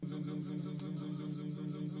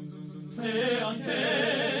Play on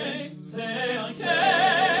K, play on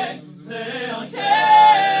K, play on K,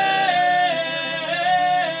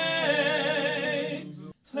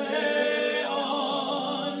 play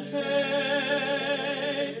on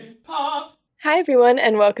K, pop. Hi everyone,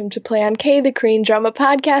 and welcome to Play on K, the Korean drama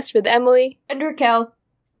podcast with Emily and Raquel.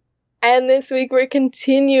 And this week we're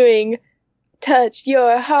continuing Touch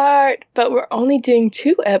Your Heart, but we're only doing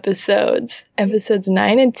 2 episodes, episodes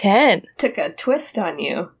 9 and 10. Took a twist on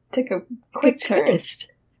you. Took a quick turn. Twist.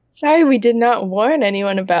 Sorry we did not warn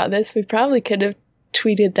anyone about this. We probably could have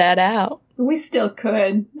tweeted that out. We still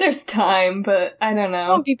could. There's time, but I don't know. It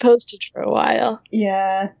won't be posted for a while.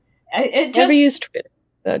 Yeah. It just... Never used Twitter,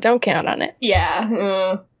 so don't count on it.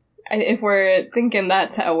 Yeah. If we're thinking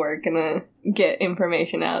that's how we're gonna get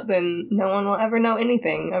information out, then no one will ever know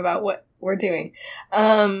anything about what we're doing.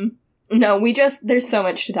 No, there's so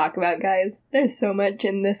much to talk about, guys. There's so much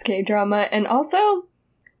in this K-drama, and also,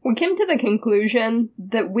 we came to the conclusion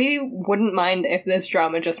that we wouldn't mind if this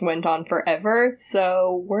drama just went on forever,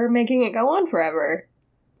 so we're making it go on forever.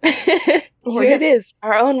 Here it is,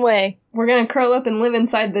 our own way. We're gonna curl up and live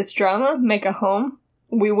inside this drama, make a home.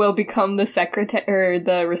 We will become the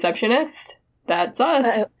the receptionist. That's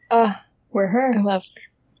us. We're her. I love her.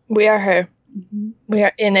 We are her. Mm-hmm. We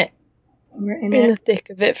are in it. We're in the thick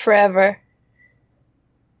of it forever.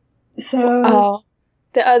 So...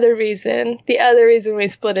 The other reason we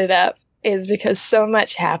split it up is because so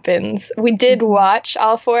much happens. We did watch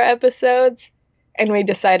all 4 episodes, and we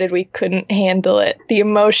decided we couldn't handle it. The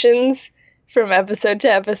emotions from episode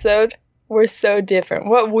to episode were so different.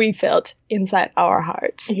 What we felt inside our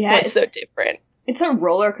hearts was so different. It's a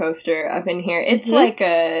roller coaster up in here. It's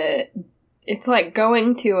it's like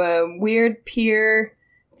going to a weird pier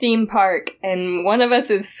theme park, and one of us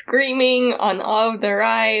is screaming on all of the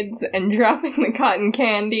rides and dropping the cotton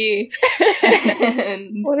candy,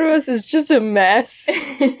 and one of us is just a mess,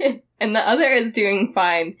 and the other is doing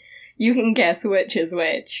fine. You can guess which is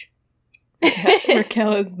which.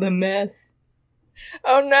 Raquel is the mess.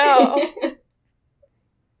 Oh no.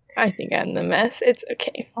 I think I'm the mess. It's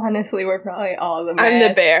okay. Honestly, we're probably all the mess. I'm the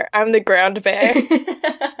bear. I'm the ground bear.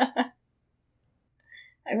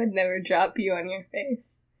 I would never drop you on your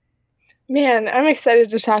face. Man, I'm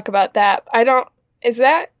excited to talk about that. Is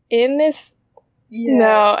that in this? Yeah.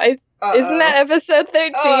 No, isn't that episode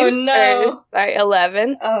 13? Oh, no. Or, sorry,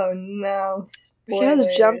 11. Oh, no.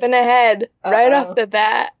 Raquel's jumping ahead right off the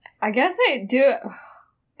bat. I guess I do.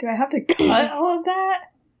 Do I have to cut all of that?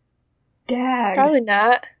 Dag. Probably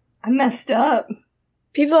not. I messed up.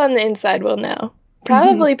 People on the inside will know.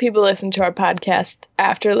 Probably people listen to our podcast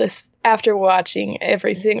after watching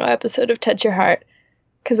every single episode of Touch Your Heart.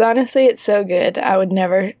 Because honestly, it's so good. I would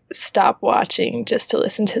never stop watching just to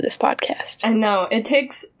listen to this podcast. I know. It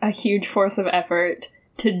takes a huge force of effort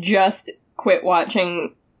to just quit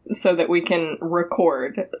watching so that we can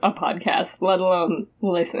record a podcast, let alone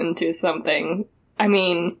listen to something. I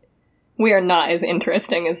mean, we are not as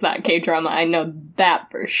interesting as that K-drama. I know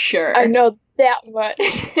that for sure. I know that much.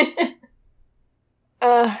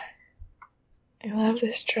 I love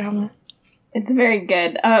this drama. It's very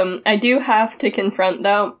good. I do have to confront,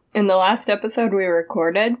 though, in the last episode we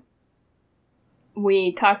recorded,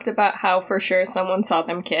 we talked about how for sure someone saw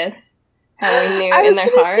them kiss. How we knew in their heart. I was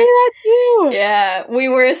gonna say that too! Yeah, we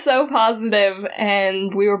were so positive,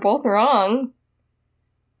 and we were both wrong.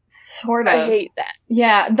 Sort of. I hate that.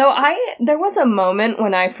 Yeah, though there was a moment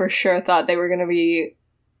when I for sure thought they were gonna be...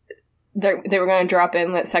 They were gonna drop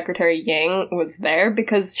in that Secretary Yang was there,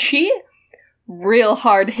 because she... real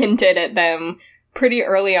hard hinted at them pretty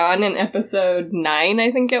early on in episode 9,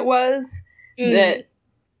 I think it was, that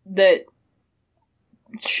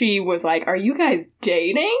she was like, "Are you guys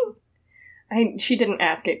dating?" She didn't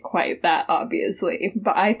ask it quite that obviously,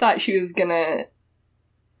 but I thought she was gonna...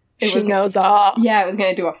 She knows all. Yeah, it was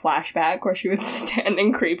gonna do a flashback where she was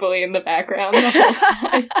standing creepily in the background the whole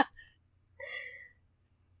time.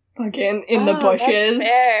 Fucking in the bushes. That's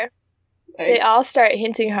fair. They all start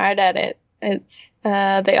hinting hard at it.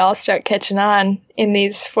 They all start catching on in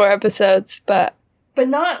these 4 episodes, but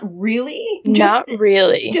not really. Not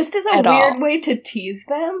really. Just as a weird way to tease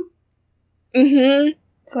them. Mm-hmm.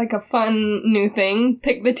 It's like a fun new thing.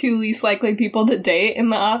 Pick the 2 least likely people to date in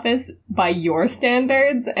the office by your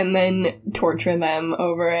standards, and then torture them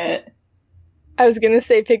over it. I was gonna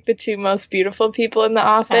say pick the 2 most beautiful people in the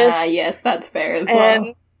office. Yes, that's fair as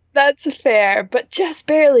well. That's fair, but just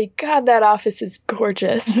barely. God, that office is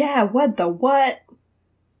gorgeous. Yeah, what?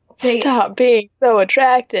 Stop being so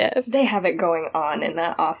attractive. They have it going on in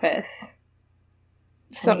that office.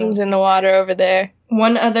 Something's in the water over there.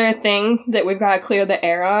 One other thing that we've got to clear the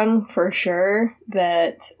air on for sure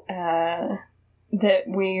that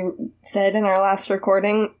we said in our last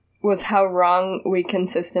recording was how wrong we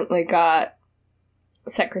consistently got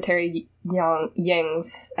Secretary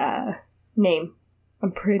Ying's name.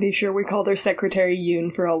 I'm pretty sure we called her Secretary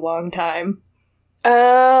Yoon for a long time.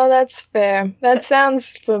 Oh, that's fair. That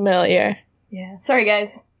sounds familiar. Yeah. Sorry,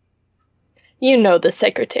 guys. You know the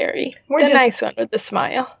secretary. We're the just- nice one with the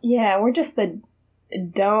smile. Yeah, we're just the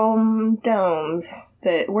domes.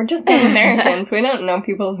 We're just the Americans. We don't know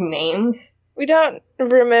people's names. We don't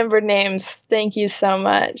remember names. Thank you so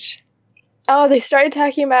much. Oh, they started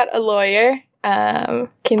talking about a lawyer.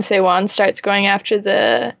 Kim Se-won starts going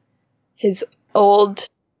after his old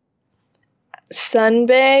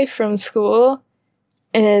sunbae from school.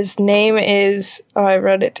 And his name is, I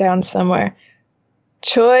wrote it down somewhere,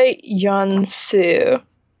 Choi Yeon-soo.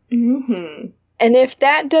 Mm-hmm. And if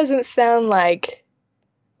that doesn't sound like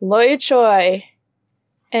Lawyer Choi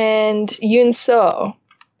and Yoon So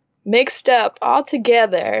mixed up all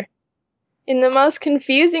together in the most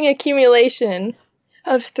confusing accumulation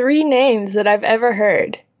of 3 names that I've ever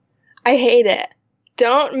heard, I hate it.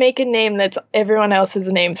 Don't make a name that's everyone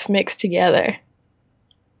else's names mixed together.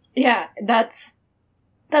 Yeah, that's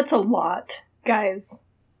a lot, guys.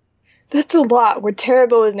 That's a lot. We're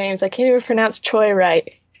terrible with names. I can't even pronounce Choi right.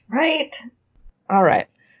 Right? All right.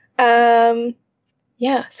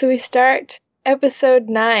 Yeah, so we start episode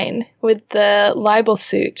 9 with the libel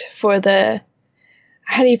suit for the...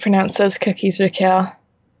 How do you pronounce those cookies, Raquel?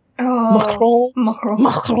 Oh, Macron.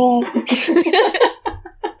 Macron.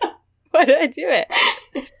 Why did I do it?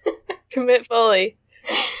 Commit fully.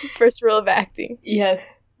 First rule of acting.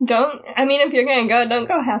 Yes. If you're gonna go, don't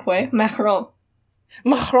go halfway. Macron.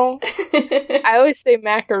 Macron. I always say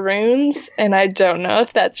macaroons, and I don't know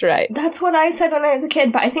if that's right. That's what I said when I was a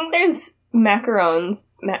kid, but I think there's macarons.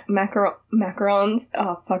 Macarons.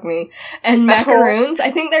 Oh, fuck me. And macaroons. I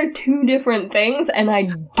think they're 2 different things, and I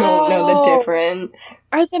don't know the difference.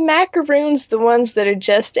 Are the macaroons the ones that are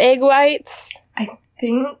just egg whites? I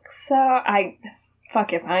think so.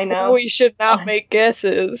 Fuck if I know. We should not make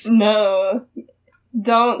guesses. No.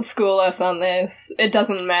 Don't school us on this. It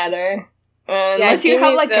doesn't matter. Unless you give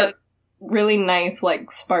have, me like, a those. really nice, like,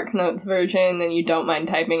 SparkNotes version and you don't mind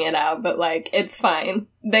typing it out, but, like, it's fine.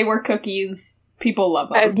 They were cookies. People love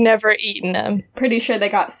them. I've never eaten them. Pretty sure they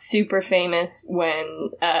got super famous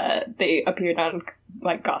when they appeared on,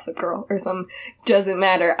 like, Gossip Girl or something. Doesn't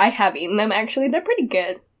matter. I have eaten them, actually. They're pretty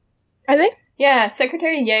good. Are they? Yeah,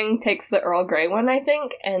 Secretary Yang takes the Earl Grey one, I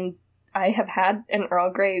think, and I have had an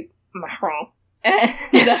Earl Grey Macron. And,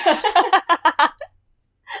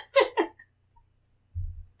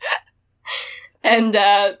 and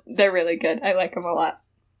they're really good. I like them a lot.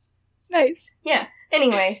 Nice. Yeah.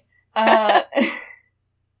 Anyway,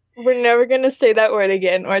 We're never going to say that word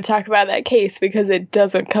again or talk about that case because it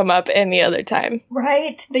doesn't come up any other time.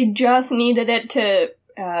 right? They just needed it to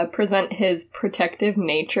present his protective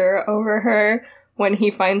nature over her when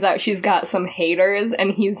he finds out she's got some haters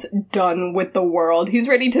and he's done with the world. He's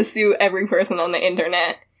ready to sue every person on the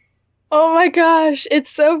internet. Oh my gosh,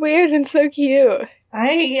 it's so weird and so cute.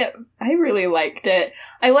 I really liked it.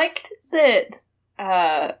 I liked that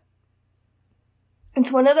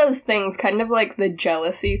it's one of those things, kind of like the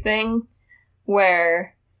jealousy thing,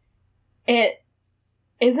 where it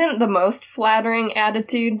isn't the most flattering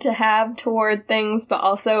attitude to have toward things, but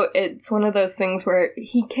also it's one of those things where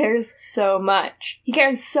he cares so much. He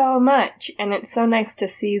cares so much, and it's so nice to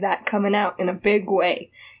see that coming out in a big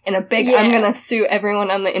way. In a big, I'm gonna sue everyone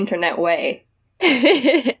on the internet way.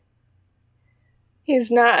 He's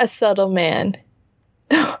not a subtle man.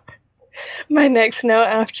 My next note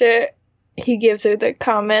after he gives her the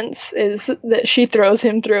comments is that she throws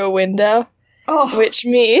him through a window, Oh. which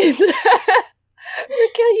means...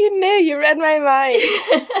 Raquel, you read my mind.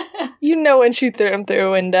 You know when she threw him through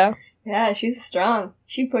a window. Yeah, she's strong.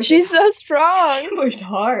 She's so strong. She pushed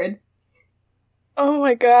hard. Oh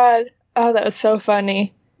my god. Oh, that was so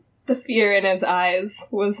funny. The fear in his eyes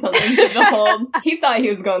was something to behold. He thought he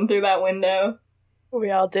was going through that window.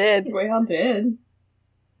 We all did. We all did.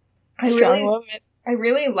 Strong woman. I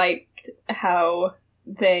really liked how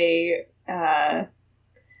they, I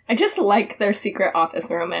just like their secret office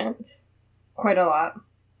romance. Quite a lot.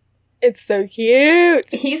 It's so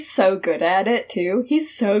cute. He's so good at it, too.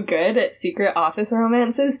 He's so good at secret office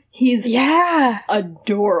romances. He's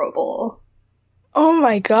adorable. Oh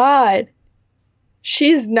my god.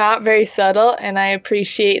 She's not very subtle, and I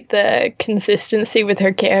appreciate the consistency with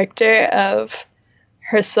her character of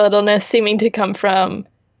her subtleness seeming to come from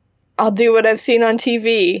I'll do what I've seen on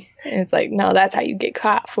TV. And it's like, no, that's how you get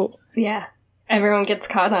caught, fool. Yeah. Everyone gets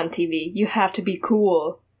caught on TV. You have to be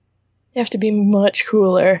cool. You have to be much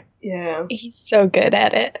cooler. Yeah. He's so good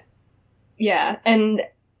at it. Yeah, and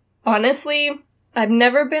honestly, I've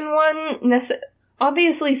never been one.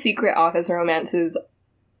 Obviously, secret office romances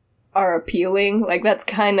are appealing. Like, that's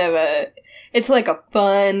kind of it's like a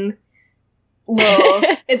fun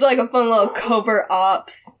little, it's like a fun little covert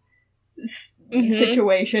ops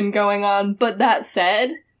situation going on. But that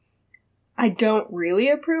said, I don't really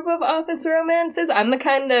approve of office romances. I'm the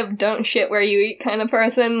kind of don't shit where you eat kind of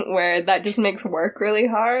person where that just makes work really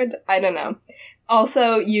hard. I don't know.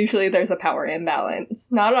 Also, usually there's a power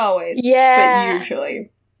imbalance. Not always, yeah, but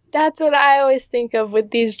usually. That's what I always think of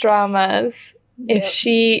with these dramas. Yep. If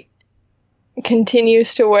she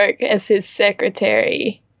continues to work as his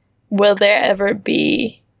secretary, will there ever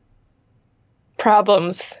be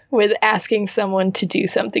problems with asking someone to do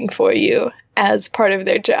something for you as part of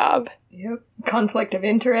their job? Yep. Conflict of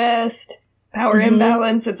interest, power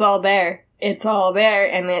imbalance, it's all there. It's all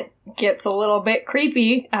there, and it gets a little bit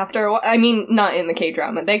creepy after a while. I mean, not in the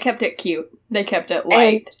K-drama. They kept it cute. They kept it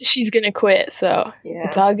light. And she's gonna quit, so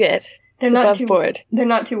it's all good. They're not above board. They're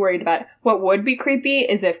not too worried about it. What would be creepy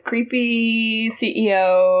is if creepy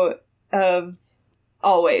CEO of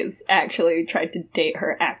Always actually tried to date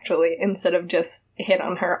her actually, instead of just hit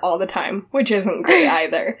on her all the time, which isn't great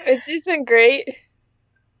either. Which isn't great.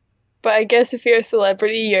 But I guess if you're a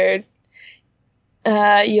celebrity, you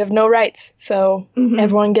have no rights, so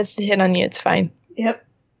everyone gets to hit on you, it's fine. Yep.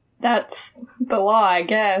 That's the law, I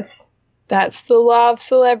guess. That's the law of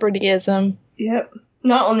celebrityism. Yep.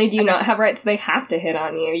 Not only do you not have rights, they have to hit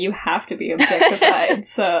on you. You have to be objectified,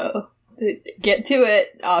 so get to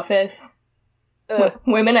it, office.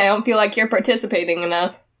 Women, I don't feel like you're participating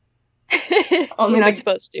enough. Only you're not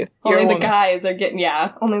supposed to. Only the guys are getting,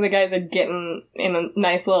 only the guys are getting in a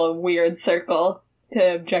nice little weird circle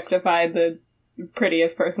to objectify the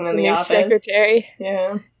prettiest person in the office. Secretary.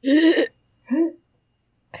 Yeah.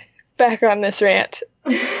 Back on this rant.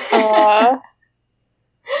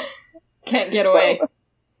 Can't get away.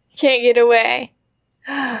 Can't get away.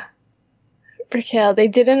 Raquel, they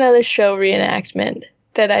did another show reenactment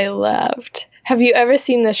that I loved. Have you ever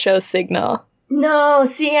seen the show Signal? No,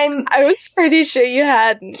 see, I was pretty sure you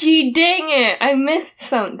hadn't. Gee, dang it! I missed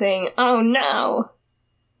something. Oh, no.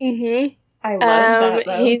 I love that,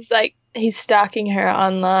 though. He's stalking her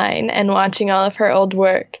online and watching all of her old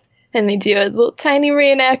work. And they do a little tiny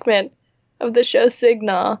reenactment of the show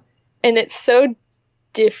Signal. And it's so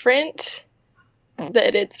different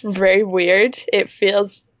that it's very weird. It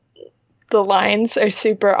feels... the lines are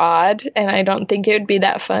super odd, and I don't think it would be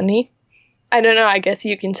that funny. I don't know, I guess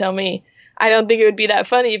you can tell me. I don't think it would be that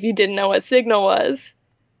funny if you didn't know what Signal was.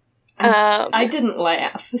 I didn't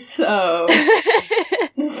laugh, so...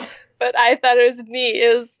 But I thought it was neat.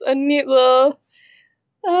 It was a neat little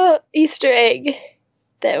Easter egg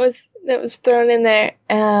that was thrown in there.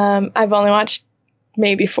 I've only watched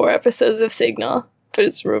maybe 4 episodes of Signal, but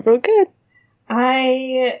it's real, real good.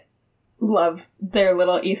 I love their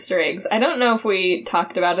little Easter eggs. I don't know if we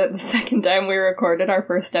talked about it the second time we recorded our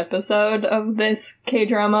first episode of this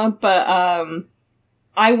K-drama, but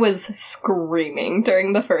I was screaming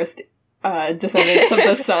during the first Descendants of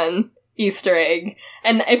the Sun Easter egg.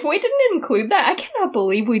 And if we didn't include that, I cannot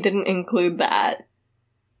believe we didn't include that.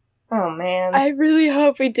 Oh, man. I really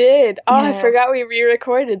hope we did. Oh, yeah. I forgot we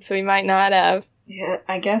re-recorded, so we might not have. Yeah,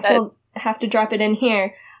 I guess we'll have to drop it in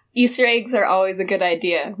here. Easter eggs are always a good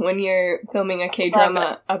idea when you're filming a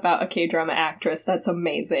K-drama about a K-drama actress. That's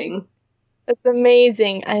amazing. That's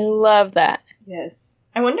amazing. I love that. Yes.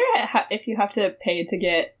 I wonder if you have to pay to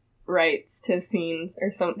get rights to scenes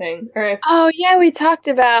or something. Or if... Oh, yeah, we talked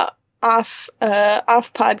about off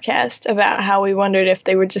podcast about how we wondered if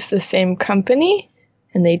they were just the same company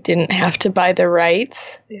and they didn't have to buy the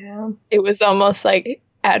rights. Yeah. It was almost like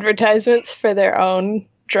advertisements for their own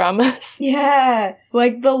dramas. Yeah,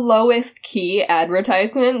 like the lowest key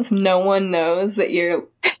advertisements. No one knows that you're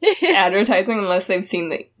advertising unless they've seen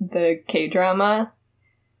the K-drama.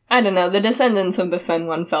 I don't know, the Descendants of the Sun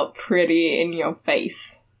one felt pretty in your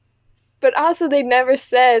face. But also they never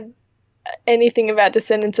said anything about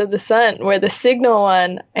Descendants of the Sun, where the Signal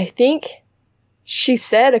one, I think she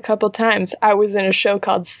said a couple times, I was in a show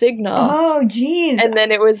called Signal. Oh, jeez. And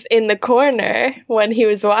then it was in the corner when he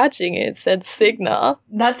was watching it said Signal.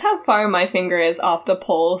 That's how far my finger is off the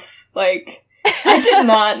pulse. Like, I did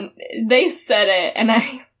not... They said it, and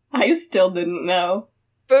I still didn't know.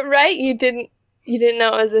 But right, you didn't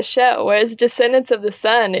know it was a show, whereas Descendants of the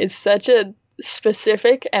Sun is such a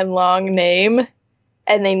specific and long name,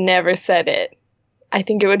 and they never said it. I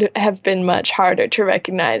think it would have been much harder to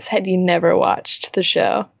recognize had you never watched the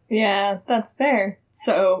show. Yeah, that's fair.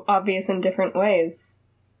 So obvious in different ways.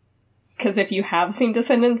 Because if you have seen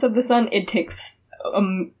Descendants of the Sun, it takes a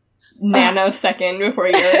nanosecond before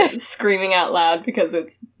you're screaming out loud because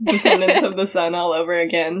it's Descendants of the Sun all over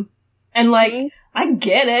again. And, like, I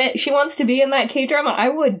get it. She wants to be in that K-drama. I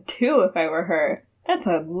would, too, if I were her. That's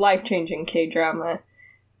a life-changing K-drama.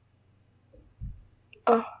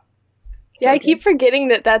 Oh. So Yeah, I good. keep forgetting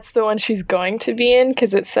that that's the one she's going to be in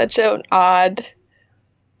because it's such an odd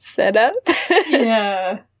setup.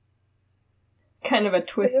 Yeah. Kind of a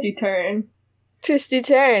twisty turn. Twisty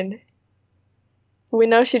turn. We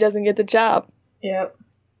know she doesn't get the job. Yep.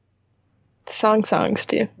 The songs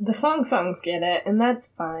do. The songs get it, and that's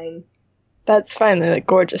fine. That's fine. They look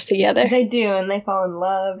gorgeous together. They do, and they fall in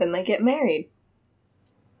love, and they get married.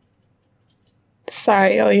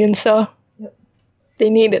 Sorry, Oyunso. Yep. They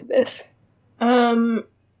needed this.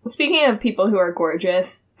 Speaking of people who are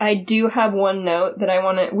gorgeous, I do have one note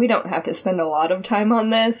that we don't have to spend a lot of time on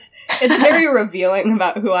this. It's very revealing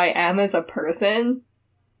about who I am as a person.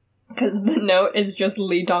 Because the note is just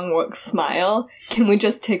Lee Dong-wook's smile. Can we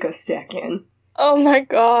just take a second? Oh my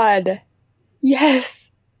god. Yes.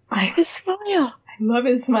 I His smile. love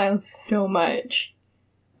his smile so much.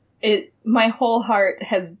 My whole heart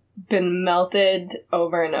has been melted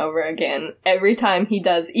over and over again every time he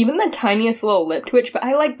does even the tiniest little lip twitch, but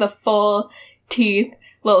I like the full teeth,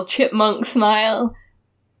 little chipmunk smile.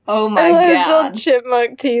 Oh my I love his god. little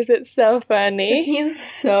chipmunk teeth. It's so funny. He's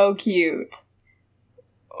so cute.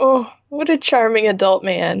 Oh, what a charming adult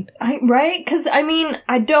man. Right? Because, I mean,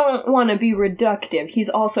 I don't want to be reductive. He's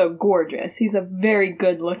also gorgeous. He's a very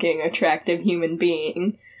good-looking, attractive human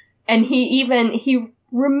being. And he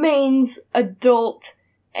remains adult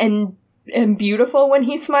and beautiful when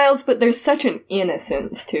he smiles, but there's such an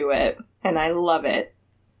innocence to it. And I love it.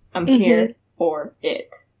 I'm here for it.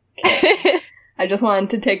 I just wanted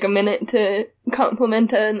to take a minute to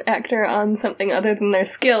compliment an actor on something other than their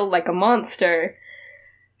skill, like a monster.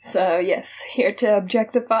 So, yes, here to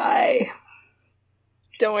objectify.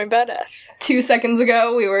 Don't worry about us. 2 seconds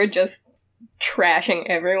ago, we were just trashing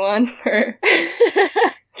everyone for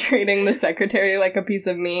treating the secretary like a piece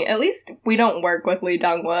of meat. At least we don't work with Lee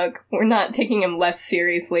Dong-wook. We're not taking him less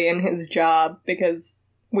seriously in his job because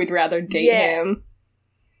we'd rather date him.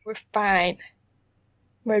 We're fine.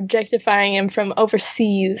 We're objectifying him from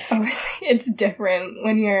overseas. It's different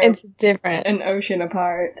when you're It's different. an ocean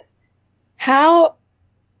apart. How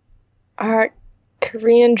are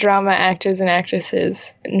Korean drama actors and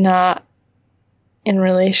actresses not in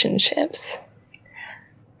relationships?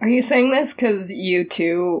 Are you saying this because you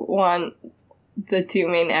too want the two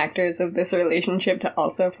main actors of this relationship to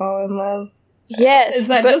also fall in love? Yes. Is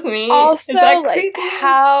that but just me? Also, Is that like, creepy?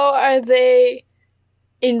 how are they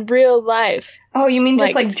in real life? Oh, you mean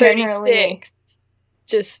just like generally? 36,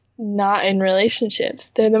 just not in relationships.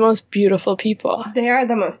 They're the most beautiful people. They are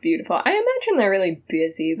the most beautiful. I imagine they're really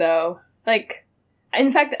busy though. Like,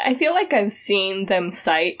 in fact, I feel like I've seen them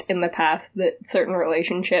cite in the past that certain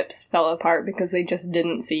relationships fell apart because they just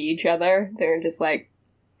didn't see each other. They were just like,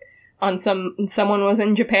 someone was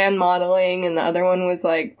in Japan modeling and the other one was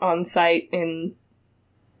like on site in,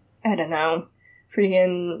 I don't know,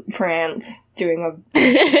 freaking France doing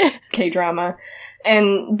a K-drama.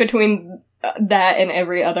 And between that and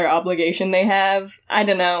every other obligation they have, I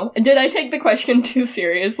don't know. Did I take the question too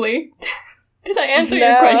seriously? Did I answer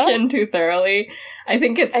your question too thoroughly? I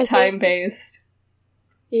think it's time-based.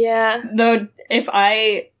 Yeah. Though, if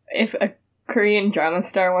a Korean drama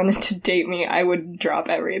star wanted to date me, I would drop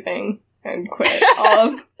everything and quit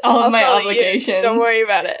all of my obligations. Don't worry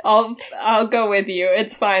about it. I'll go with you.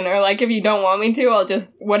 It's fine. Or like, if you don't want me to, I'll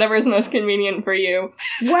just whatever's most convenient for you.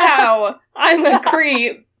 Wow, I'm a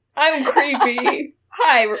creep. I'm creepy.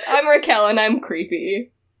 Hi, I'm Raquel, and I'm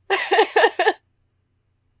creepy.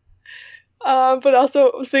 But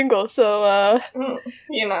also single, so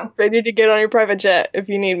you know, ready to get on your private jet if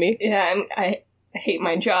you need me. Yeah, and I hate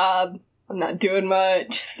my job. I'm not doing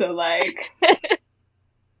much, so like,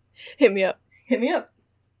 Hit me up. hit me up.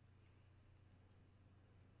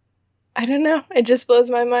 I don't know. It just blows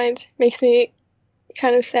my mind. Makes me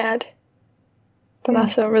kind of sad. But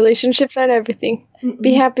also, relationships aren't everything.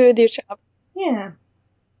 Be happy with your job. Yeah.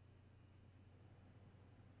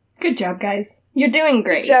 Good job, guys. You're doing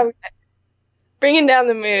great. Good job, guys. Bringing down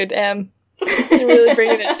the mood, Em. You're really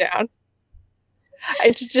bringing it down.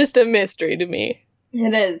 It's just a mystery to me.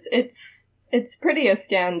 It is. It's pretty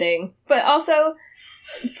astounding. But also,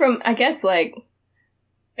 from, I guess, like,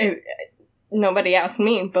 nobody asked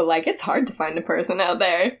me, but, like, it's hard to find a person out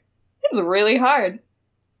there. It's really hard.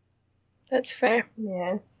 That's fair.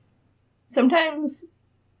 Yeah. Sometimes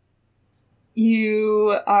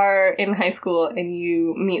you are in high school and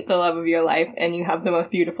you meet the love of your life and you have the most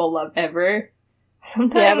beautiful love ever.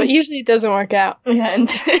 Sometimes... Yeah, but usually it doesn't work out. Yeah, and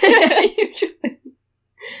usually.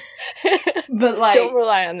 But, like... Don't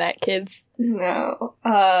rely on that, kids. No.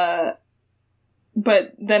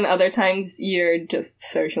 But then other times you're just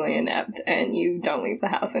socially inept and you don't leave the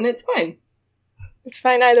house and it's fine. It's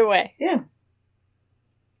fine either way. Yeah.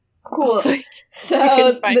 Cool. Hopefully So... we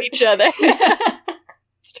can find each other.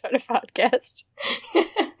 Start a podcast.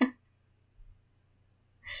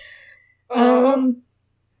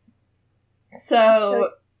 So,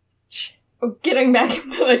 getting back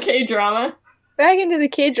into the K-drama. Back into the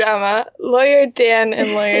K-drama, Lawyer Dan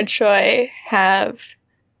and Lawyer Choi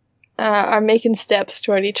are making steps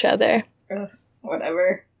toward each other.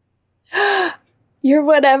 Whatever. You're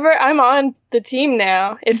whatever? I'm on the team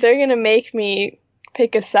now. If they're gonna make me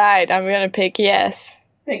pick a side, I'm gonna pick yes.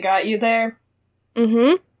 They got you there?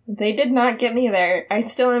 Mm-hmm. They did not get me there. I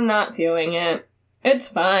still am not feeling it. It's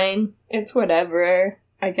fine. It's whatever,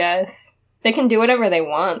 I guess. They can do whatever they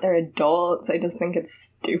want. They're adults. I just think it's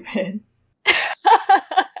stupid.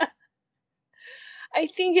 I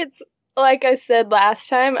think it's, like I said last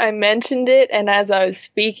time, I mentioned it, and as I was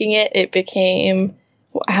speaking it, it became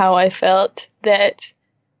how I felt, that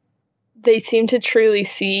they seem to truly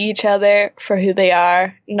see each other for who they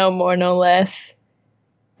are, no more, no less.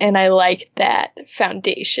 And I like that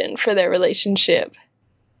foundation for their relationship.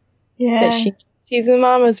 Yeah. That he's a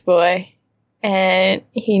mama's boy, and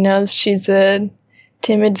he knows she's a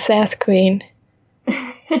timid sass queen.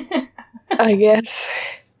 I guess.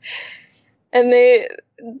 And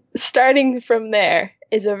starting from there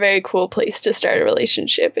is a very cool place to start a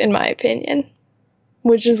relationship, in my opinion.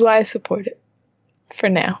 Which is why I support it. For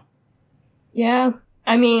now. Yeah.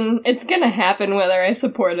 I mean, it's gonna happen whether I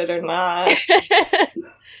support it or not.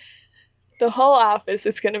 The whole office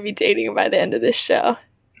is gonna be dating by the end of this show.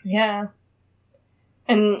 Yeah.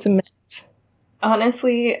 And it's a mess.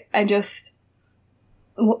 Honestly,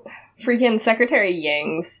 freaking Secretary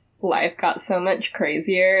Yang's life got so much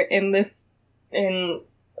crazier in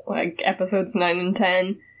like episodes 9 and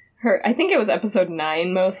 10. I think it was episode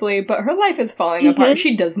 9 mostly, but her life is falling apart.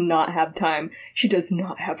 She does not have time. She does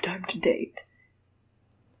not have time to date.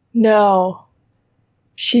 No.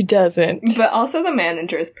 She doesn't. But also the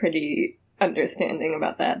manager is pretty understanding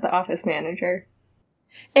about that, the office manager.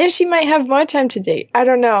 And she might have more time to date. I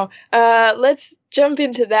don't know. Let's jump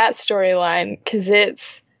into that storyline, because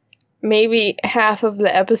it's maybe half of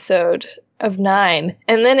the episode of 9.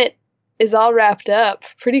 And then it is all wrapped up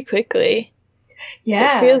pretty quickly.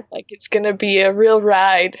 Yeah. It feels like it's going to be a real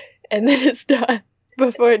ride, and then it's done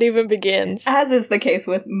before it even begins. As is the case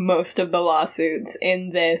with most of the lawsuits in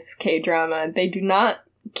this K-drama, they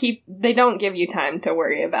don't give you time to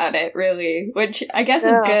worry about it, really, which I guess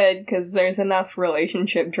is good, because there's enough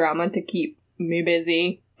relationship drama to keep me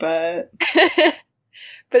busy, but...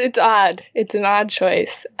 But it's odd. It's an odd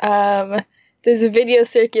choice. There's a video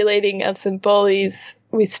circulating of some bullies.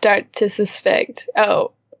 We start to suspect,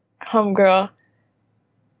 homegirl,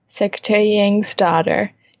 Secretary Yang's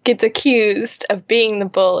daughter, gets accused of being the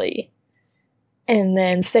bully. And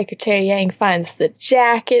then Secretary Yang finds the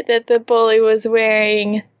jacket that the bully was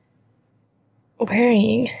wearing.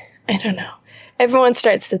 I don't know. Everyone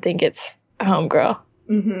starts to think it's a homegirl.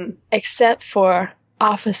 Mm-hmm. Except for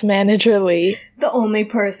Office Manager Lee. The only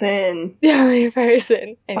person. The only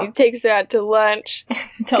person. And he takes her out to lunch.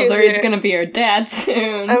 Tells her he's gonna be her dad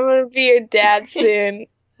soon. I'm gonna be your dad soon.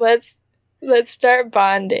 Let's start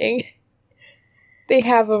bonding. They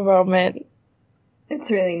have a moment. It's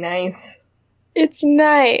really nice. It's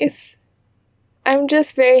nice. I'm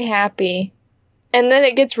just very happy. And then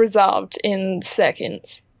it gets resolved in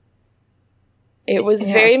seconds. It was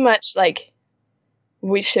very much like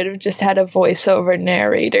we should have just had a voiceover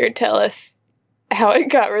narrator tell us how it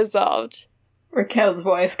got resolved. Raquel's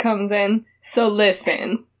voice comes in. So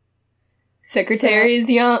listen. Secretary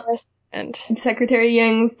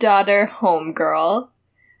Yang's daughter, homegirl.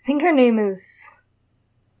 I think her name is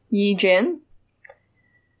Yi Jin.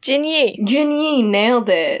 Jin Yi. Jin Yi, nailed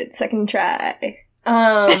it. Second try.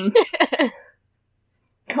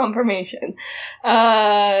 Confirmation.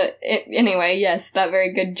 Anyway, yes, that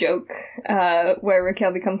very good joke, where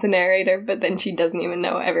Raquel becomes a narrator, but then she doesn't even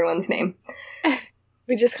know everyone's name.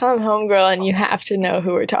 We just call him homegirl, and you have to know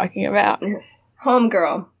who we're talking about. Yes.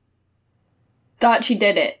 Homegirl. Thought she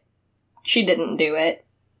did it. She didn't do it.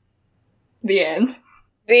 The end.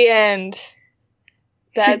 The end.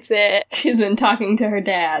 That's it. She's been talking to her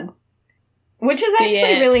dad. Which is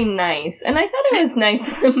actually really nice. And I thought it was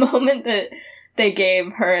nice the moment that they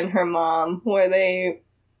gave her and her mom, where they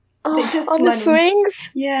just on the let 'em- swings?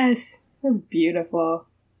 Yes, it was beautiful.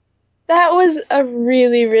 That was a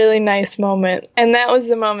really, really nice moment. And that was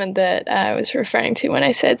the moment that I was referring to when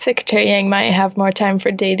I said Secretary Yang might have more time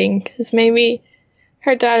for dating, because maybe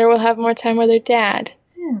her daughter will have more time with her dad,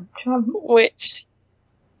 Yeah, job. which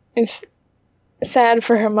is sad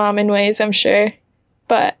for her mom in ways, I'm sure,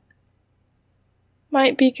 but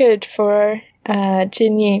might be good for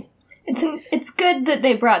Jinyi. It's good that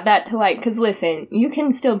they brought that to light, because listen, you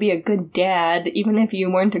can still be a good dad even if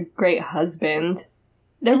you weren't a great husband.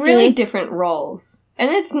 They're really different roles.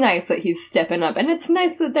 And it's nice that he's stepping up, and it's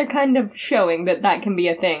nice that they're kind of showing that that can be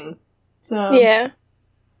a thing. So Yeah.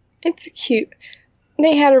 It's cute.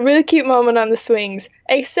 They had a really cute moment on the swings,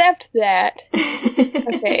 except that,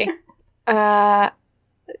 okay, I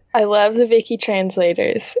love the Viki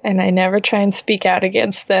translators, and I never try and speak out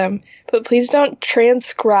against them, but please don't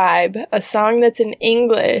transcribe a song that's in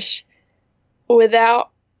English without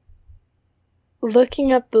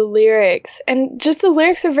looking up the lyrics. And just the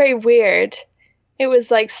lyrics are very weird. It was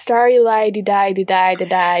like starry lie di die di die di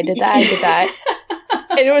die di die di die.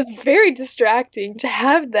 And it was very distracting to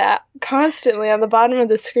have that constantly on the bottom of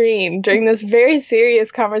the screen during this very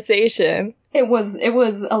serious conversation. It was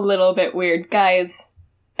a little bit weird. Guys,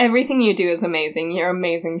 everything you do is amazing. You're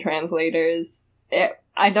amazing translators.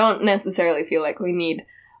 I don't necessarily feel like we need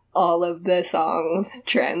all of the songs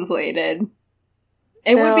translated.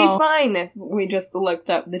 It would be fine if we just looked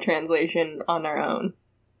up the translation on our own.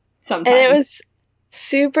 Sometimes. And it was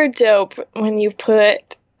super dope when you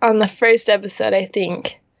put, on the first episode, I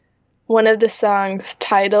think, one of the song's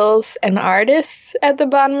titles and artists at the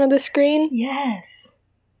bottom of the screen. Yes.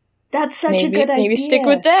 That's such a good idea. Maybe stick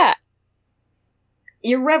with that.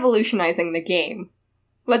 You're revolutionizing the game.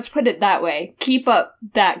 Let's put it that way. Keep up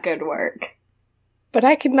that good work. But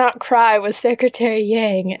I could not cry with Secretary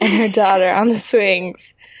Yang and her daughter on the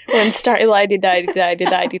swings when Starry Lie Di Die Di Die Di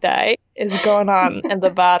Die Di Die is going on at the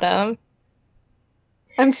bottom.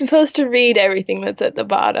 I'm supposed to read everything that's at the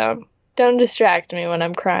bottom. Don't distract me when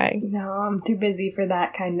I'm crying. No, I'm too busy for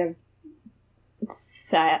that kind of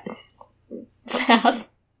sass.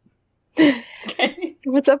 Okay.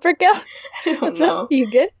 What's up, Rico? I don't What's know. up? You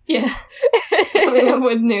good? Yeah. Coming up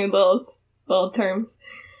with new little terms.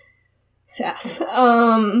 Sass.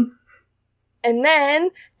 And then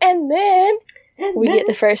we get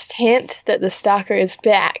the first hint that the stalker is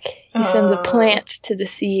back. He sends a plant to the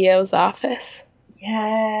CEO's office.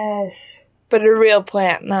 Yes. But a real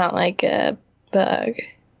plant, not like a bug.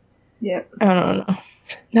 Yep. I don't know.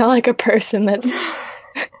 Not like a person that's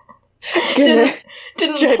gonna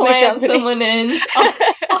didn't join the plant company. someone in.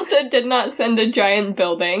 Also did not send a giant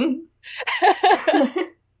building.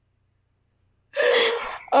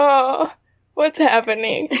 Oh, what's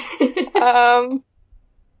happening?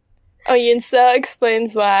 Yinsa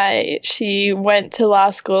explains why she went to law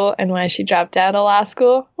school and why she dropped out of law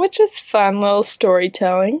school, which is fun little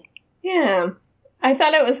storytelling. Yeah. I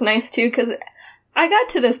thought it was nice too, because I got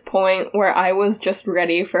to this point where I was just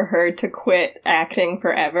ready for her to quit acting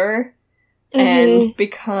forever and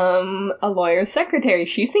become a lawyer's secretary.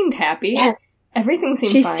 She seemed happy. Yes. Everything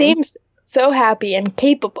seemed She fine. seems so happy and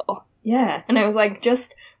capable. Yeah. And I was like,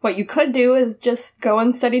 just what you could do is just go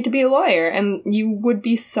and study to be a lawyer, and you would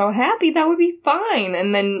be so happy. That would be fine.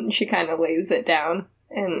 And then she kind of lays it down,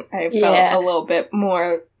 and I felt a little bit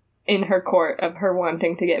more in her court of her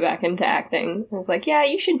wanting to get back into acting. I was like, yeah,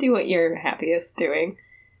 you should do what you're happiest doing.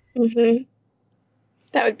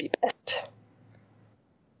 That would be best.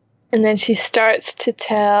 And then she starts to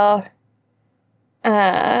tell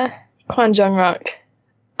Kwon Jung-rok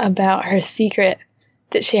about her secret,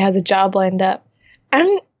 that she has a job lined up.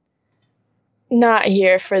 I'm not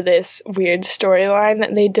here for this weird storyline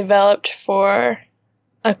that they developed for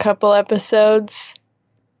a couple episodes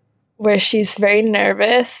where she's very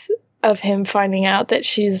nervous of him finding out that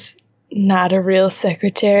she's not a real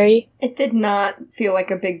secretary. It did not feel like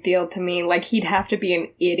a big deal to me. Like, he'd have to be an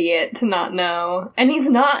idiot to not know. And he's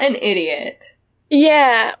not an idiot.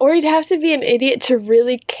 Yeah, or he'd have to be an idiot to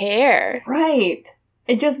really care. Right.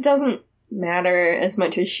 It just doesn't matter as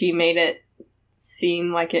much as she made it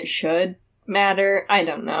seem like it should matter. I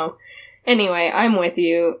don't know. Anyway, I'm with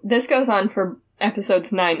you. This goes on for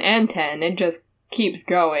episodes 9 and 10. It just keeps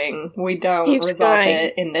going. We don't resolve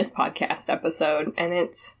it in this podcast episode, and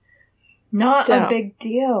it's not a big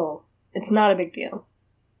deal. It's not a big deal.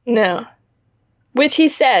 No. Which he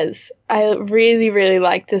says. I really, really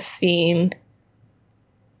like this scene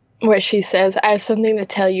where she says, I have something to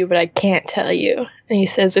tell you, but I can't tell you. And he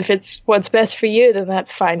says, if it's what's best for you, then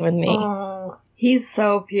that's fine with me. Oh, he's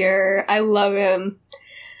so pure. I love him.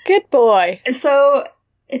 Good boy. So,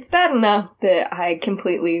 it's bad enough that I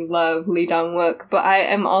completely love Lee Dong-wook, but I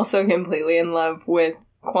am also completely in love with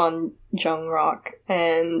Kwon Jung-rock,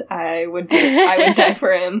 and I would die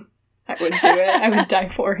for him. I would do it. I would die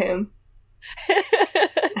for him. I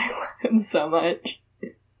love him so much.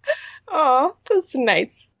 Aw, that's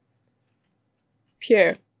nice.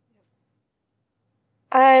 Pure.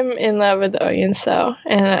 I'm in love with Oh Yun-so,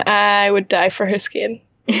 and I would die for her skin.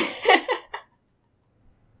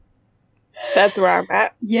 That's where I'm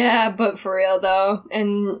at. Yeah, but for real though.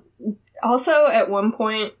 And also at one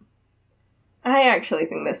point, I actually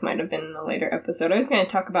think this might have been in a later episode. I was going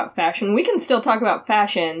to talk about fashion. We can still talk about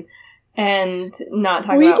fashion and not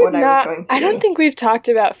talk about what I was going to. I don't think we've talked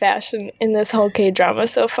about fashion in this whole K-drama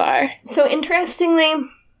so far. So interestingly,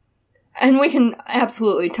 and we can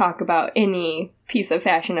absolutely talk about any piece of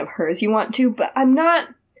fashion of hers you want to, but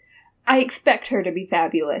I expect her to be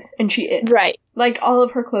fabulous, and she is. Right. Like, all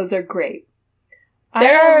of her clothes are great.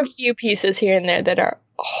 There are a few pieces here and there that are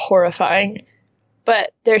horrifying,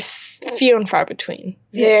 but they're few and far between.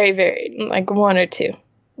 Yes. Very, very, like one or two.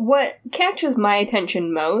 What catches my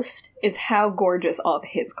attention most is how gorgeous all of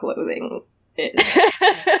his clothing is.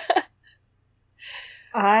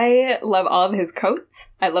 I love all of his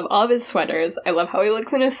coats. I love all of his sweaters. I love how he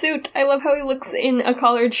looks in a suit. I love how he looks in a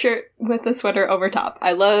collared shirt with a sweater over top.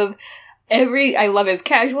 I love his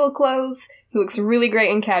casual clothes. He looks really great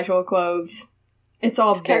in casual clothes. It's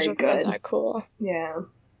all His very casual good. clothes are cool. Yeah.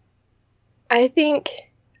 I think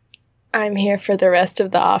I'm here for the rest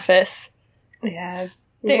of The Office. Yeah.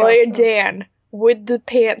 Lawyer Dan with the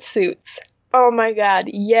pantsuits. Oh my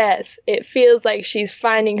god, yes. It feels like she's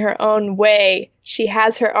finding her own way. She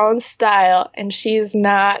has her own style, and she's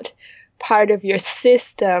not part of your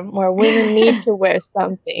system where women need to wear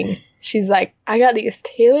something. She's like, I got these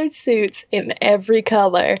tailored suits in every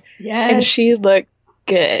color. Yes. And she looks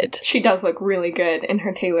good. She does look really good in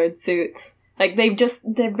her tailored suits. Like, they're just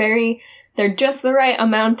the right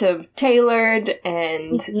amount of tailored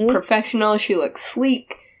and professional. She looks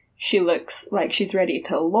sleek. She looks like she's ready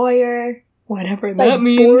to lawyer. Whatever that like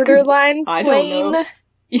means. Borderline I plain, don't know.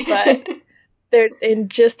 but they're in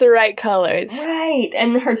just the right colors. Right.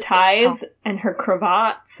 And her ties and her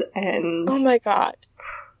cravats and... Oh my god.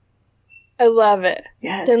 I love it.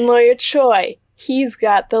 Yes. Then Lawyer Choi. He's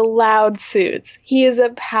got the loud suits. He is a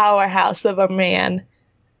powerhouse of a man.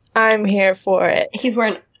 I'm here for it. He's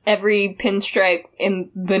wearing every pinstripe in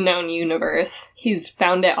the known universe. He's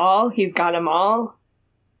found it all. He's got them all.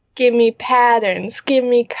 Give me patterns. Give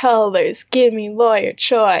me colors. Give me Lawyer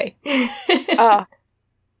Choi. Oh.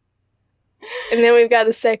 And then we've got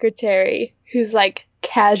the secretary, who's like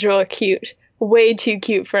casual cute. Way too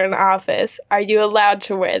cute for an office. Are you allowed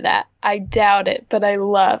to wear that? I doubt it, but I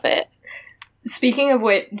love it. Speaking of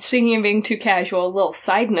being too casual, a little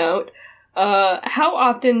side note, how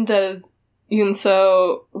often does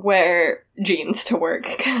Yunso wear jeans to work?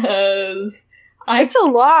 Because it's a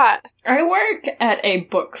lot. I work at a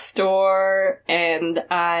bookstore, and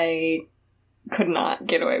I could not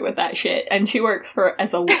get away with that shit. And she works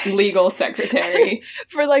as a legal secretary.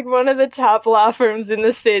 For like one of the top law firms in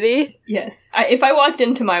the city. Yes. If I walked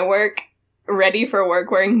into my work ready for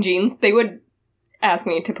work wearing jeans, they would ask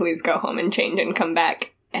me to please go home and change and come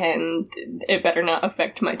back, and it better not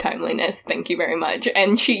affect my timeliness. Thank you very much.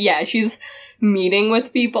 And she's meeting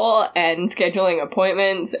with people and scheduling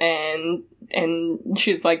appointments, and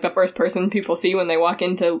she's like the first person people see when they walk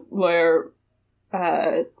into Lawyer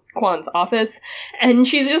Kwon's office, and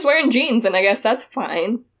she's just wearing jeans, and I guess that's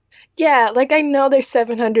fine. Yeah, like I know they're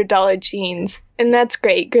 $700 jeans, and that's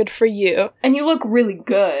great. Good for you. And you look really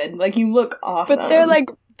good. Like, you look awesome. But they're like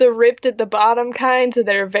the ripped at the bottom kind, so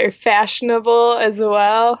they're very fashionable as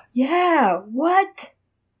well. Yeah, what?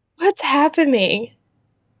 What's happening?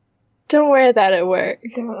 Don't wear that at work.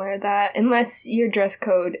 Don't wear that unless your dress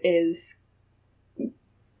code is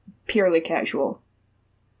purely casual.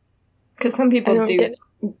 Because some people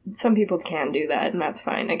some people can do that, and that's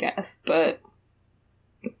fine, I guess, but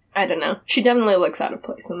I don't know. She definitely looks out of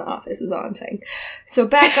place in the office, is all I'm saying. So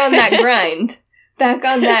back on that grind. Back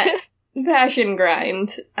on that fashion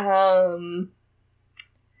grind. Who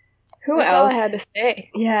That's else? all I had to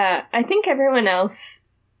say. Yeah, I think everyone else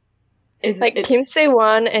is like Kim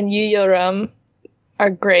Se-won and Yu Yo-rum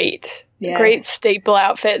are great. Yes. Great staple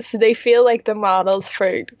outfits. They feel like the models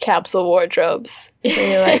for capsule wardrobes. And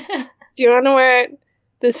you're like, do you want to wear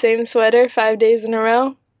the same sweater 5 days in a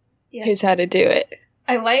row? Yes. Here's how to do it.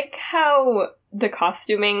 I like how the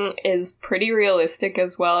costuming is pretty realistic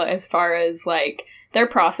as well, as far as, like, they're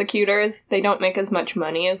prosecutors. They don't make as much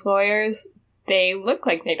money as lawyers, they look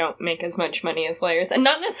like they don't make as much money as lawyers. And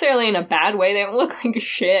not necessarily in a bad way. They don't look like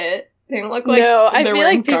shit. They don't look like no, I they're feel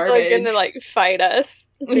wearing like people garbage. are gonna, like, fight us.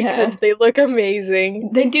 Because they look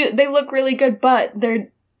amazing. They do. They look really good, but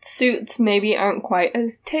their suits maybe aren't quite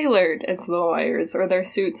as tailored as the lawyers, or their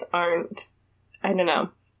suits aren't... I don't know.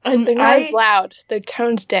 And They're not as loud. They're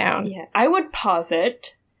toned down. Yeah, I would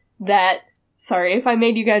posit that... Sorry if I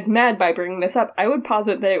made you guys mad by bringing this up. I would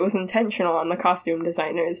posit that it was intentional on the costume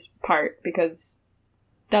designer's part, because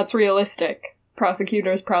that's realistic.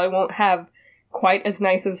 Prosecutors probably won't have quite as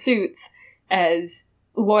nice of suits as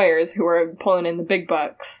lawyers who are pulling in the big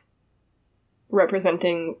bucks,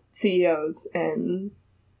 representing CEOs and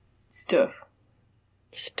stuff.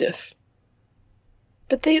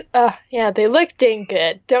 But they look dang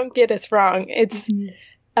good. Don't get us wrong. It's,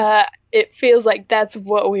 it feels like that's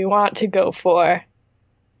what we want to go for.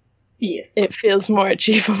 Yes. It feels more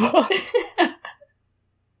achievable.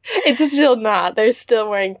 It's still not. They're still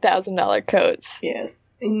wearing $1,000 coats.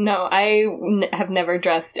 Yes. No, I have never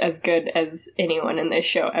dressed as good as anyone in this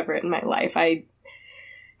show ever in my life. I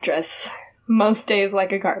dress most days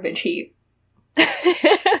like a garbage heap.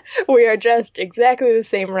 We are dressed exactly the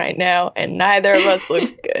same right now, and neither of us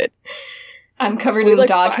looks good. I'm covered in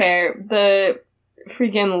dog hair. The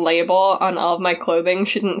freaking label on all of my clothing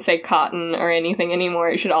shouldn't say cotton or anything anymore.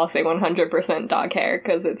 It should all say 100% dog hair,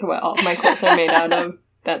 because it's what all of my clothes are made out of.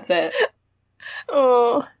 That's it.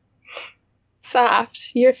 Oh.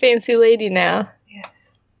 Soft. You're a fancy lady now.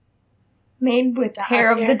 Yes. Made with Dog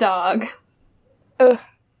hair of hair. the dog. Oh.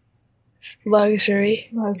 Luxury.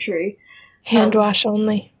 Luxury. Hand wash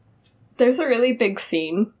only. There's a really big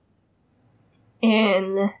scene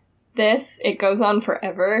in this. It goes on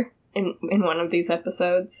forever in one of these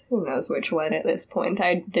episodes. Who knows which one at this point.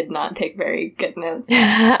 I did not take very good notes.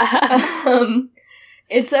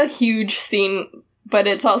 It's a huge scene, but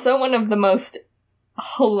it's also one of the most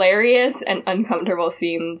hilarious and uncomfortable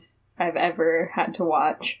scenes I've ever had to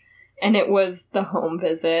watch. And it was the home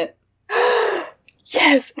visit.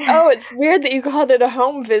 Yes. Oh, it's weird that you called it a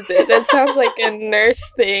home visit. That sounds like a nurse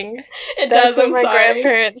thing. It That's does, what I'm my sorry.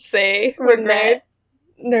 grandparents say when their Regret.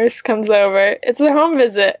 nurse comes over. It's a home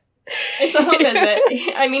visit. It's a home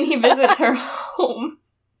visit. I mean, he visits her home.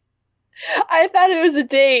 I thought it was a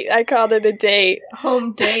date. I called it a date.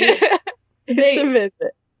 Home date. It's a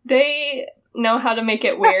visit. They know how to make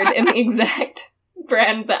it weird in the exact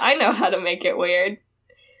brand that I know how to make it weird.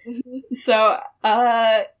 So,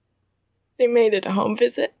 They made it a home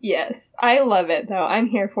visit. yes. I love it, though. I'm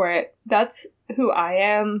here for it. That's who I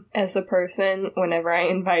am as a person whenever I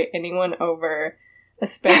invite anyone over,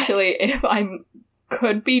 especially if I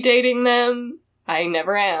could be dating them. I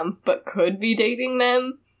never am, but could be dating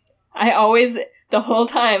them. I always, the whole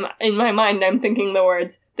time in my mind, I'm thinking the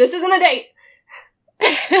words, "This isn't a date!"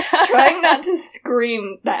 Trying not to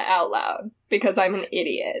scream that out loud, because I'm an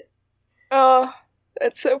idiot. Oh,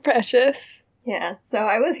 that's so precious. Yeah, so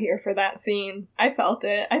I was here for that scene. I felt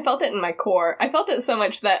it. I felt it in my core. I felt it so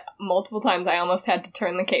much that multiple times I almost had to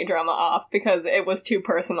turn the K-drama off because it was too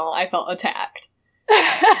personal. I felt attacked.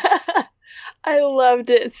 I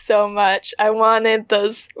loved it so much. I wanted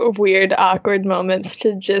those weird, awkward moments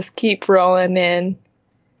to just keep rolling in.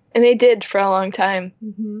 And they did for a long time.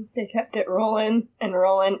 Mm-hmm. They kept it rolling and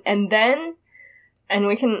rolling. And then, and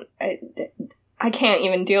we can, I can't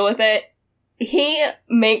even deal with it. He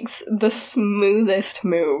makes the smoothest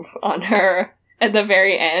move on her at the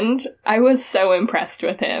very end. I was so impressed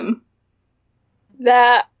with him.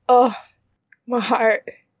 That, oh, my heart.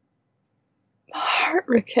 My heart,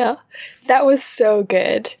 Raquel. That was so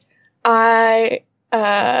good. I,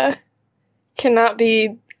 cannot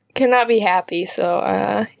be happy,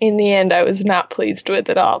 so, in the end I was not pleased with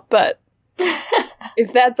it all, but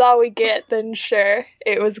if that's all we get, then sure,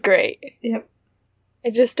 it was great. Yep. I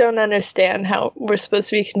just don't understand how we're supposed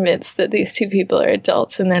to be convinced that these two people are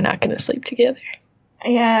adults and they're not going to sleep together.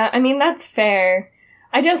 Yeah, I mean, that's fair.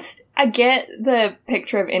 I get the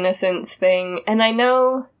picture of innocence thing, and I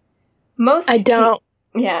know most... I don't.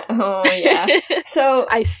 Yeah, oh, yeah. So...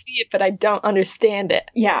 I see it, but I don't understand it.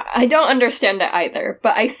 Yeah, I don't understand it either,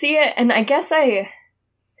 but I see it, and I guess I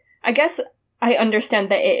understand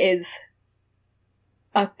that it is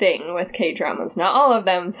a thing with K-dramas. Not all of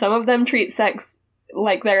them. Some of them treat sex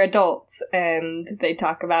like they're adults, and they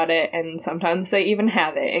talk about it, and sometimes they even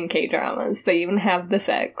have it in K-dramas. They even have the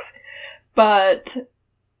sex. But,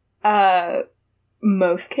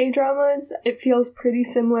 most K-dramas, it feels pretty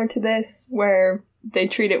similar to this, where they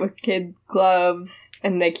treat it with kid gloves,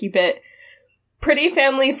 and they keep it pretty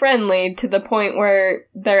family-friendly to the point where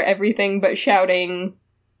they're everything but shouting,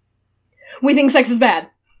 "We think sex is bad!"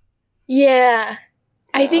 Yeah.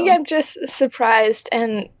 I think So- I'm just surprised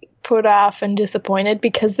and put off and disappointed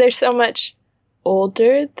because they're so much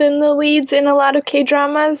older than the leads in a lot of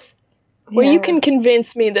K-dramas. Where you Yeah. can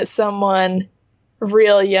convince me that someone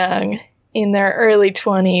real young in their early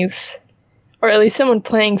 20s, or at least someone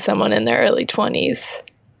playing someone in their early 20s,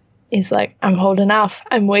 is like, I'm holding off,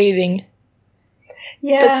 I'm waiting.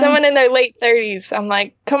 Yeah. But someone in their late 30s, I'm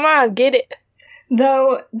like, come on, get it.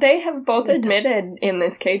 Though they have both admitted in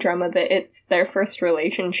this K-drama that it's their first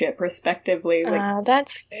relationship, respectively. Like,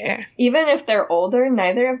 That's fair. even if they're older,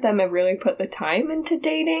 neither of them have really put the time into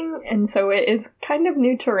dating, and so it is kind of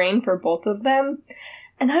new terrain for both of them.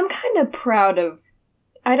 And I'm kind of proud of...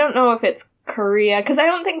 I don't know if it's Korea, because I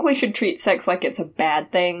don't think we should treat sex like it's a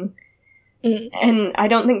bad thing. Mm. And I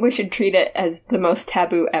don't think we should treat it as the most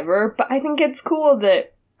taboo ever, but I think it's cool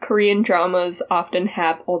that Korean dramas often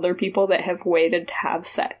have older people that have waited to have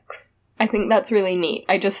sex. I think that's really neat.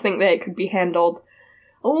 I just think that it could be handled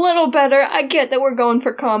a little better. I get that we're going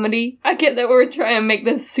for comedy. I get that we're trying to make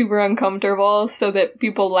this super uncomfortable so that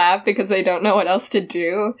people laugh because they don't know what else to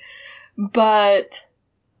do. But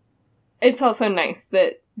it's also nice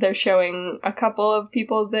that they're showing a couple of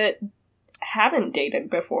people that haven't dated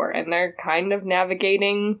before and they're kind of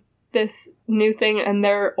navigating this new thing and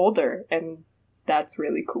they're older, and that's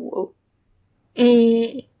really cool.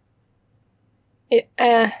 Yeah,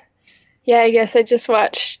 I guess I just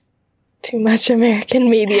watch too much American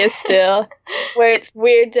media still, where it's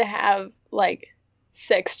weird to have, like,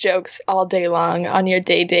 sex jokes all day long on your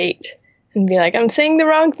date and be like, I'm saying the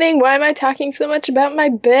wrong thing, why am I talking so much about my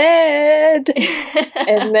bed?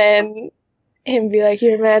 And then him be like,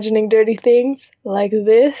 you're imagining dirty things like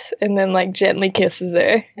this, and then, like, gently kisses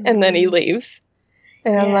her, and then he leaves.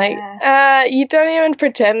 And I'm like, you don't even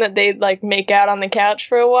pretend that they'd, like, make out on the couch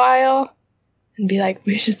for a while and be like,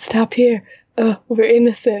 we should stop here. Oh, we're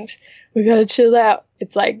innocent. We gotta chill out.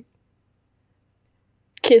 It's like,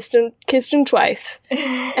 kissed him twice.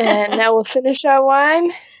 And now we'll finish our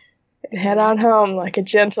wine and head on home like a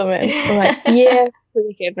gentleman. I'm like, yeah,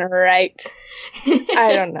 freaking right.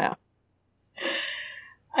 I don't know.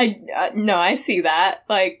 No, I see that.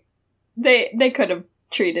 Like, they could have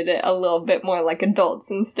treated it a little bit more like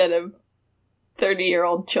adults instead of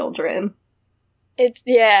 30-year-old children.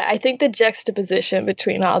 I think the juxtaposition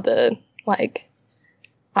between all the, like,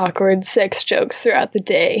 awkward sex jokes throughout the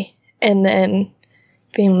day and then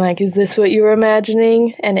being like, is this what you were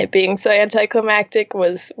imagining? And it being so anticlimactic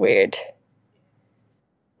was weird.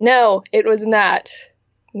 No, it was not.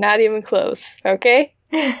 Not even close, okay?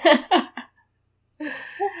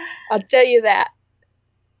 I'll tell you that.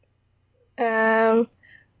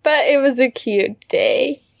 But it was a cute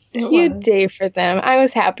day. Cute day for them. I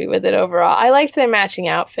was happy with it overall. I liked their matching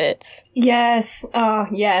outfits. Yes. Oh,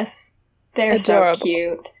 yes. They're Adorable. so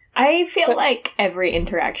cute. I feel like every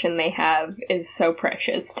interaction they have is so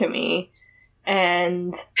precious to me.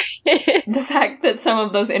 And the fact that some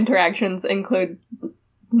of those interactions include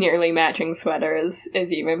nearly matching sweaters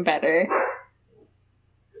is even better.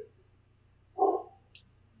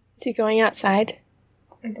 Is he going outside?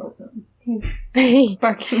 I don't know. He's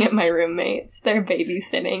barking at my roommates. They're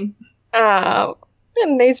babysitting. Oh,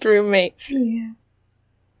 nice roommates. Yeah.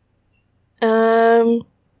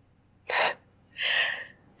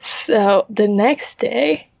 So the next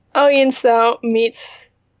day, Oh Yin-seo meets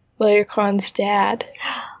Leo Kwan's dad.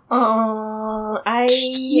 Oh, I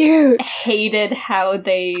Cute. hated how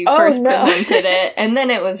they Oh, first no. presented it, and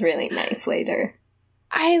then it was really nice later.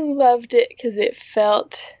 I loved it because it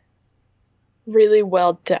felt really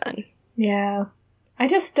well done. Yeah. I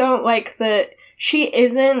just don't like that she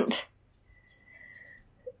isn't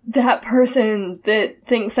that person that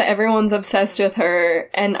thinks that everyone's obsessed with her,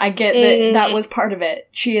 and I get that that was part of it.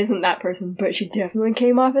 She isn't that person, but she definitely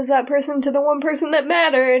came off as that person to the one person that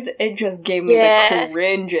mattered. It just gave me the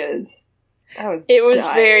cringes. It was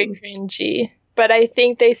dying. very cringy, but I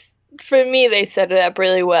think they set it up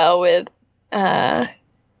really well with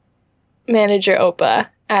manager Oppa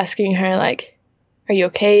asking her, like, are you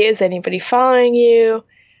okay? Is anybody following you?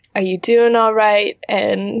 Are you doing all right?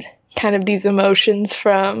 And kind of these emotions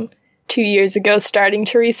from 2 years ago starting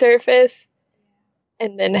to resurface,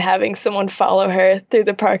 and then having someone follow her through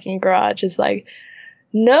the parking garage is like,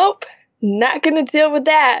 nope, not gonna deal with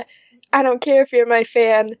that. I don't care if you're my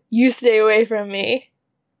fan, you stay away from me.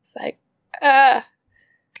 It's like, I'm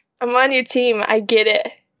on your team, I get it.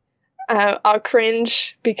 I'll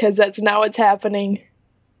cringe because that's not what's happening,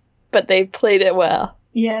 but they played it well.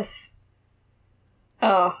 Yes.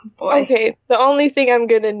 Oh, boy. Okay, the only thing I'm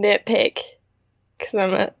gonna nitpick, because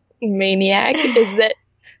I'm a maniac, is that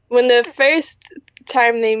when the first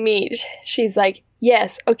time they meet, she's like,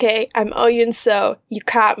 yes, okay, I'm Oh Yun So. You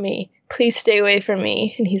caught me. Please stay away from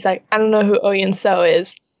me. And he's like, I don't know who Oh Yun So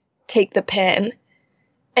is. Take the pen.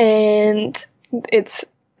 And it's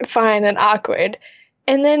fine and awkward.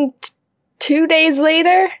 And then 2 days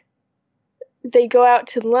later, they go out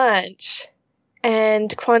to lunch. And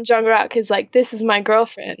Kwon Jong-rak is like, this is my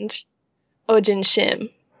girlfriend, Oh Jin Shim.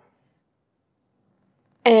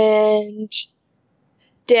 And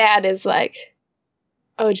Dad is like,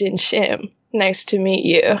 Oh Jin Shim, nice to meet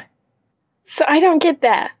you. So I don't get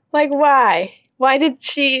that. Like, why? Why did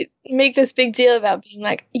she make this big deal about being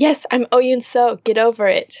like, yes, I'm Oh Yun So, get over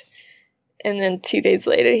it. And then 2 days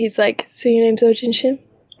later, he's like, so your name's Oh Jin Shim?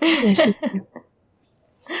 Nice to meet you.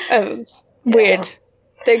 It was weird.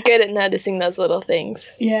 They're good at noticing those little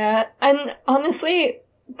things. Yeah, and honestly,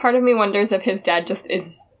 part of me wonders if his dad just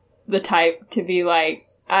is the type to be like,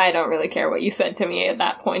 I don't really care what you said to me at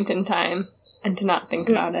that point in time, and to not think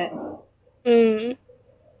about it.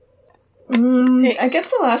 I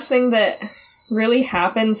guess the last thing that really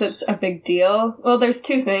happens that's a big deal, well, there's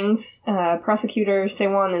two things. Prosecutor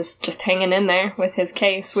Sewon is just hanging in there with his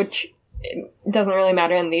case, which doesn't really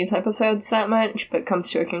matter in these episodes that much, but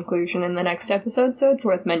comes to a conclusion in the next episode, so it's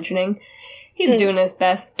worth mentioning. He's doing his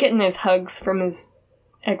best, getting his hugs from his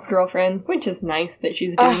ex-girlfriend, which is nice that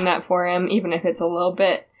she's doing that for him, even if it's a little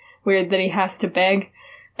bit weird that he has to beg.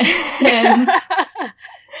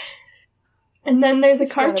 And then there's a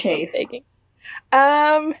car chase.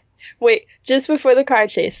 Wait, just before the car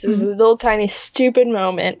chase, there's a little tiny stupid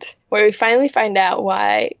moment where we finally find out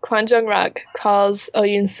why Kwon Jong-rak calls Oh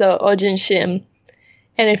Yun So Oh Jin Shim.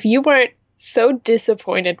 And if you weren't so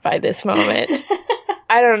disappointed by this moment,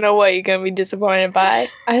 I don't know what you're going to be disappointed by.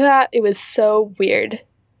 I thought it was so weird.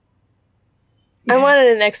 Yeah. I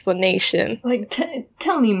wanted an explanation. Like,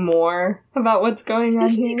 tell me more about what's going on here.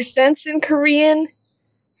 Does this make sense in Korean?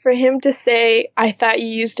 For him to say, I thought you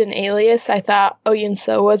used an alias. I thought Oh Yun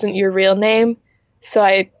So wasn't your real name. So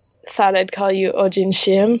I thought I'd call you Oh Jin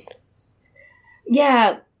Shim.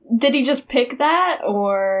 Yeah. Did he just pick that,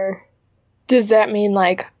 or does that mean,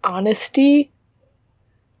 like, honesty?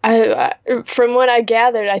 From what I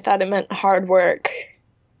gathered, I thought it meant hard work,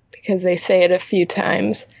 because they say it a few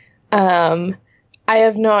times. I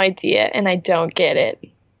have no idea, and I don't get it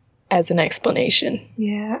as an explanation.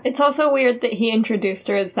 Yeah. It's also weird that he introduced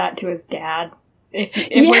her as that to his dad.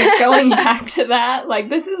 If we're going back to that, like,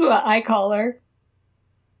 this is what I call her.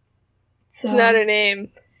 So, it's not her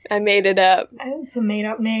name. I made it up. It's a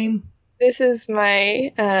made-up name. This is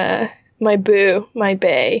my boo, my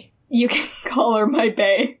bae. You can call her my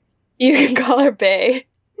bae. You can call her bae.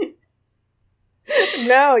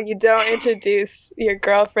 No, you don't introduce your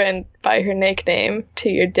girlfriend by her nickname to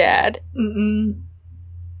your dad. Mm-mm.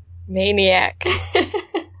 Maniac.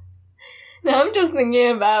 Now I'm just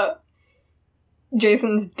thinking about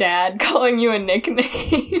Jason's dad calling you a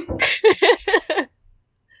nickname.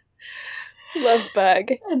 Love Bug.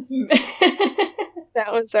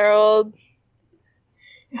 That was our old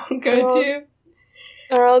go-to.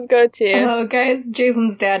 Our old go-to. Oh, guys,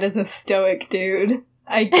 Jason's dad is a stoic dude.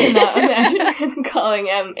 I cannot imagine him calling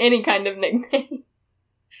him any kind of nickname.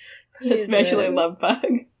 Especially Love Bug.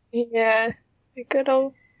 Yeah. A good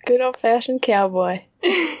old-fashioned cowboy.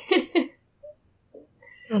 I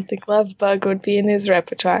don't think Love Bug would be in his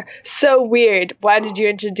repertoire. So weird. Why did you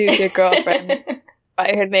introduce your girlfriend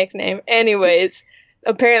by her nickname? Anyways,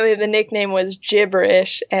 apparently the nickname was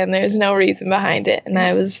gibberish, and there's no reason behind it, and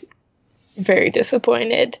I was very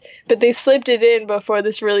disappointed. But they slipped it in before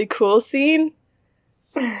this really cool scene,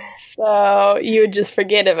 so you would just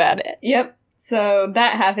forget about it. Yep. So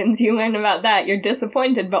that happens, you learn about that, you're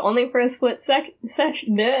disappointed, but only for a split second.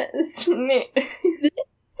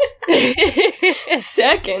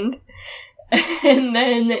 And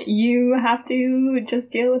then you have to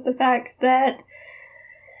just deal with the fact that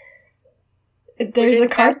there's a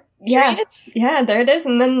car. Yeah, there it is,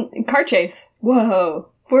 and then car chase.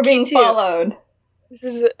 Whoa, we're being followed. This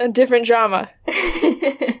is a different drama.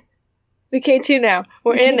 The K2 now.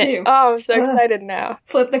 We're in it. Oh, I'm so excited now.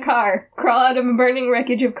 Flip the car. Crawl out of a burning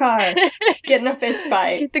wreckage of car. Get in a fist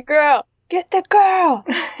fight. Get the girl. Get the girl.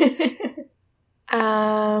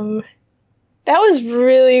 That was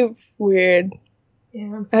really weird.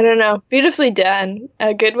 Yeah. I don't know. Beautifully done.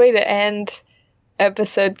 A good way to end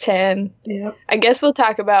episode 10. Yep. I guess we'll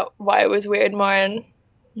talk about why it was weird more in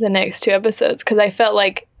the next two episodes, because I felt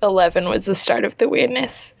like 11 was the start of the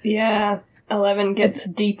weirdness. Yeah. 11 gets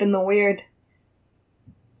deep in the weird.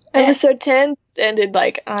 Episode 10 just ended,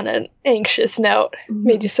 like, on an anxious note. Mm-hmm.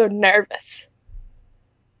 Made you so nervous.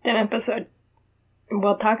 Then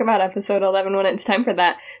we'll talk about episode 11 when it's time for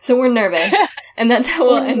that. So we're nervous. And that's how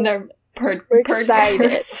we'll end our We're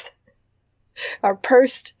excited. Our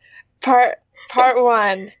first part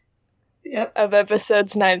 1 Yep. of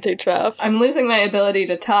episodes 9 through 12. I'm losing my ability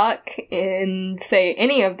to talk and say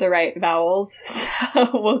any of the right vowels, so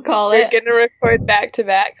we'll call We're it. gonna record back to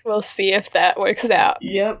back. We'll see if that works out.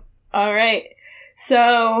 Yep. All right.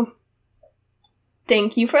 So,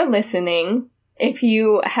 thank you for listening. If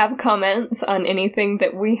you have comments on anything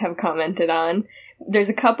that we have commented on, there's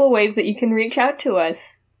a couple ways that you can reach out to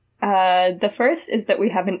us. The first is that we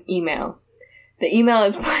have an email. The email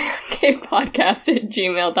is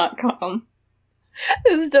playonkpodcast@gmail.com.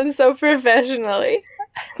 This is done so professionally.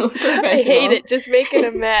 I hate it. Just making a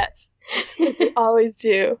mess. We always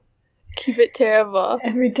do. Keep it terrible.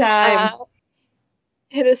 Every time.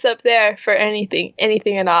 Hit us up there for anything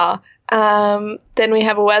at all. Then we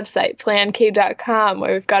have a website, playoncave.com,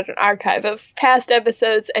 where we've got an archive of past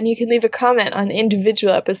episodes, and you can leave a comment on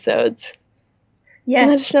individual episodes. Yes. And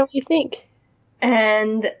let us know what you think.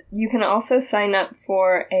 And you can also sign up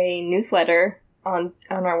for a newsletter on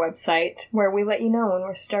our website where we let you know when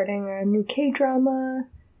we're starting a new K-drama,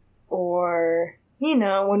 or,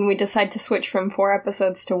 when we decide to switch from 4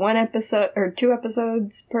 episodes to 1 episode, or 2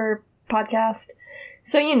 episodes per podcast.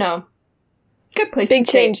 So, good place to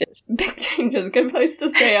stay. Big changes. Good place to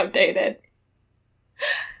stay updated.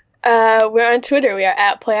 We're on Twitter. We are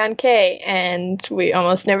at PlayOnK, and we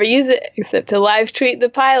almost never use it except to live tweet the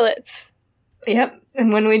pilots. Yep,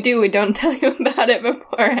 and when we do, we don't tell you about it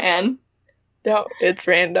beforehand. No, it's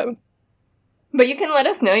random. But you can let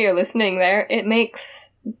us know you're listening there. It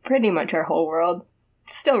makes pretty much our whole world.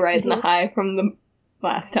 Still riding the high from the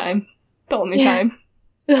last time. The only time.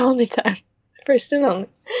 The only time. First and only.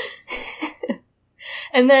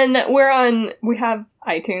 And then we have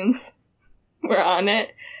iTunes. We're on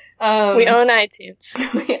it. We own iTunes.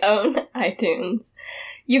 We own iTunes.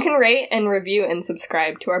 You can rate and review and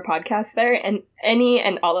subscribe to our podcast there, and any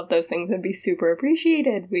and all of those things would be super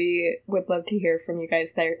appreciated. We would love to hear from you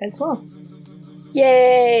guys there as well.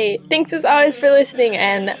 Yay! Thanks as always for listening,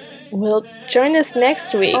 and we'll join us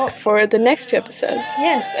next week for the next 2 episodes.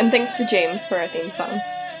 Yes, and thanks to James for our theme song.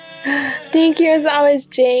 Thank you as always,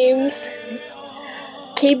 James.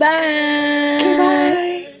 Okay, bye! Okay, bye!